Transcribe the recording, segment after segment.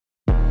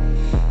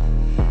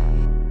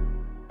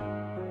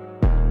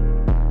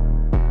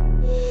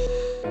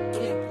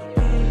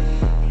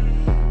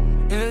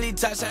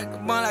touch like the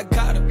one I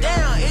caught her.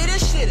 Damn,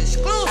 this shit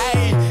exclusive.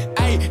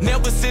 Ayy,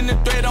 never send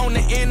a threat on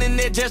the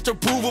internet just to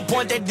prove a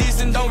point that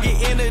this and don't get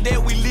into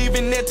that. We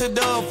leaving that to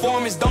the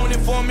informants. Don't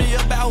inform me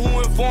about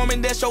who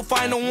informing, that's your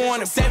final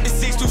warning.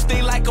 76 to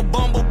sting like a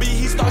bumblebee,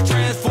 he start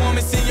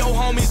transforming. See your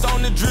homies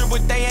on the drip,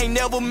 but they ain't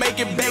never make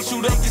it back.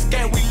 Shoot up this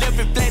cat, we left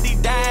it flat,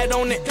 he died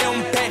on the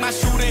impact. My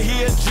shooter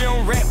here a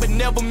gym rat, but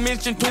never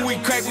mentioned till we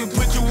crack. We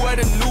put you where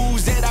the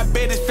news at, I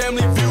bet his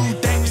family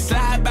viewed that.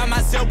 Slide by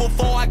myself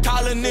before I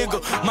call a nigga.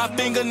 My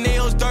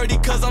fingernails dirty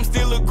cause I'm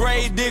still a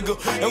grave digger.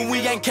 And we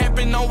ain't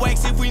camping on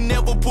wax if we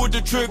never pulled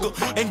the trigger.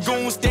 And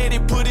goon steady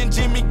putting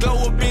Jimmy Glow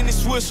up in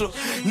his swisher.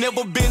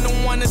 Never been the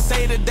one to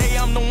say today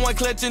I'm the one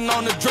clutching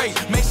on the Drake.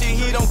 Make sure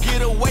he don't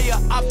get away or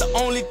off the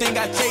only thing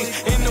I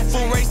chase. In the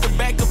full race, the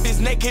back of his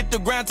neck hit the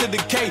ground to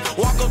decay.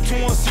 Walk up to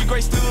him, see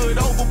Gray stood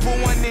over,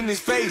 put one in his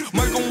face.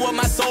 Murking what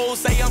my soul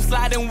say, I'm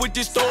sliding with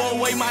this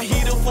throwaway. My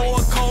heater for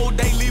a cold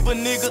day, leave a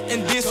nigga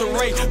in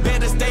disarray.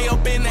 Better stay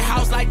up in the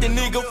house like the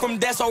nigga from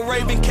That's So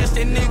Raven. Catch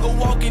that nigga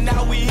walking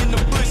out, we in the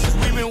bushes,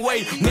 we been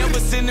waiting. Never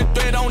send a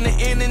threat on the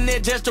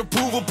internet just to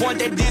prove a point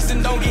that this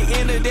and don't get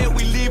into that.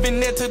 We leaving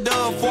that to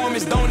the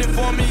informants. Don't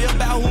inform me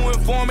about who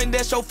informing,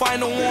 that's your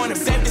final warning.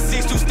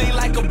 76 to sting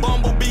like a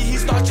bumblebee, he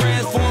start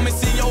transforming.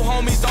 See your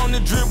homies on the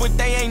drip, but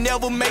they ain't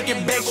never make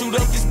it back. Shoot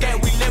up this cat,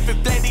 we left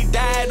it flat, he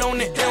died on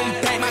the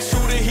impact. My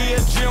shooter here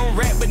a gym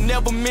rat, but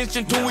never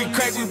mentioned till we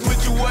crack. We put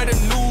you where the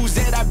news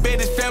at, I bet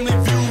his family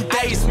viewed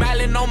that. I ain't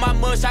smiling on my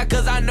mugshot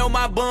cause I know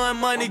my bun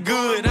money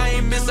good. I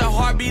ain't miss a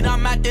heartbeat,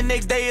 I'm out the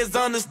next day, it's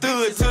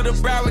understood. To the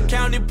Broward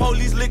County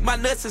police lick my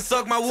nuts and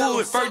suck my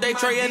wood. First they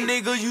tray a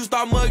nigga, you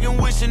start mugging,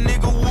 wish a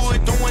nigga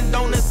would. Doing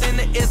donuts in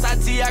the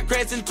SIT, I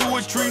crashed into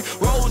a tree.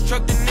 Rolls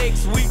truck the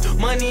next week,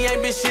 money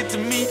ain't been shit to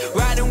me.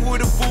 Riding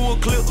with a full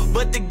clip,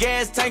 but the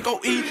gas tank on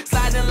E.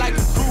 Sliding like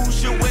a cruise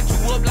ship, wet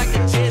you up like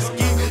a jet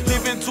ski.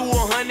 Living to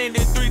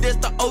 103, that's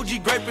the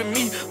OG graping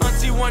me.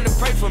 Auntie wanna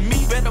pray for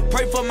me, better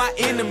pray for my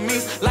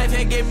enemies. Life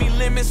had gave me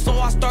limits, so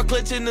I start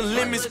clutching the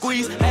limit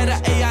squeeze. Had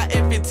an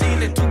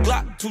AR-15 and 2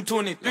 Glock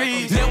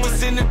 223s. Never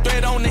send a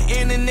threat on the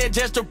internet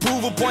just to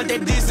prove a point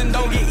that this and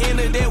don't get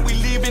into that. We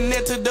leaving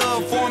that to the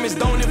informants.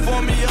 Don't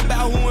inform me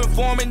about who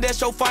informing,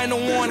 that's your final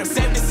warning.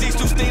 76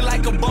 to sting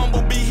like a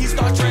bumblebee, he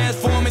start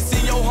transforming.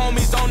 See your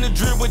homies on the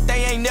drip, but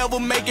they ain't never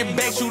make it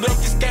back. Shoot up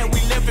this cat, we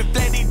left it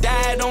flat, he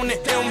died on the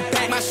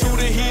impact. My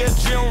shooter here a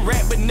gym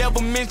rat, but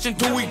never mentioned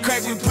till we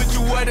crack. We put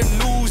you where the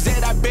news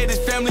at, I bet his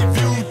family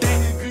viewed that.